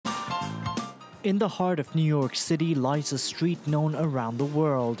In the heart of New York City lies a street known around the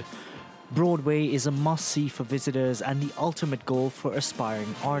world. Broadway is a must-see for visitors and the ultimate goal for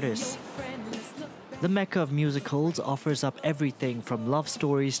aspiring artists. The Mecca of musicals offers up everything from love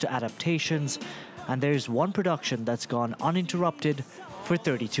stories to adaptations, and there's one production that's gone uninterrupted for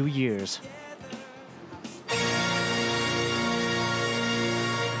 32 years.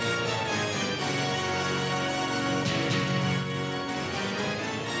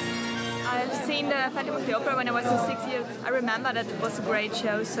 I've seen the Phantom of the Opera when I was 6 years. I remember that it was a great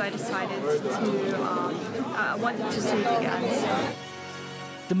show, so I decided I wanted to see it again.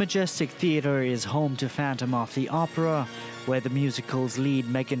 The Majestic Theatre is home to Phantom of the Opera, where the musical's lead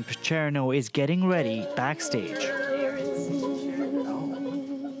Megan Pacherno is getting ready backstage.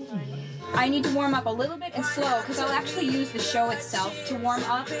 I need to warm up a little bit and slow because I'll actually use the show itself to warm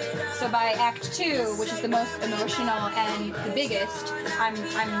up. So by Act 2, which is the most emotional and the biggest,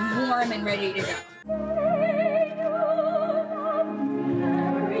 I'm warm and ready to go.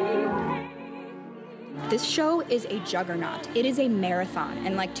 This show is a juggernaut. It is a marathon.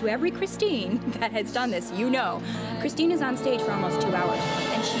 And like to every Christine that has done this, you know, Christine is on stage for almost 2 hours.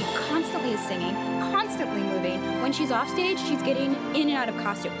 And she constantly is singing, constantly moving. When she's off stage, she's getting in and out of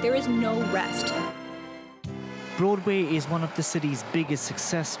costume. There is no rest. Broadway is one of the city's biggest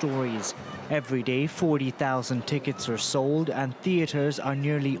success stories. Every day, 40,000 tickets are sold and theaters are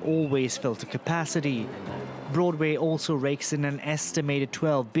nearly always filled to capacity. Broadway also rakes in an estimated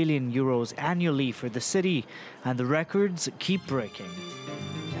 12 billion euros annually for the city, and the records keep breaking.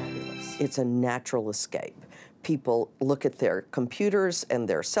 It's a natural escape. People look at their computers and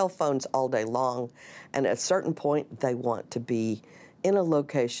their cell phones all day long, and at a certain point, they want to be in a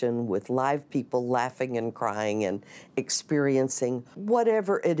location with live people laughing and crying and experiencing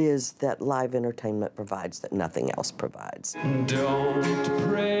whatever it is that live entertainment provides that nothing else provides. Don't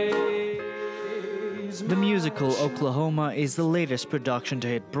pray. The musical Oklahoma is the latest production to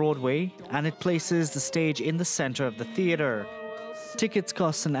hit Broadway, and it places the stage in the center of the theater. Tickets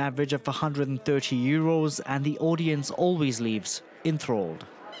cost an average of 130 euros, and the audience always leaves enthralled.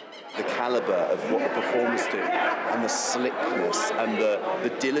 The caliber of what the performers do, and the slickness and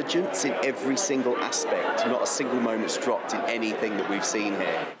the diligence in every single aspect. Not a single moment's dropped in anything that we've seen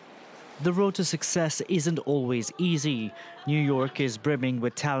here. The road to success isn't always easy. New York is brimming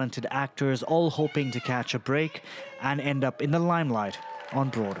with talented actors all hoping to catch a break and end up in the limelight on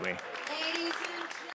Broadway.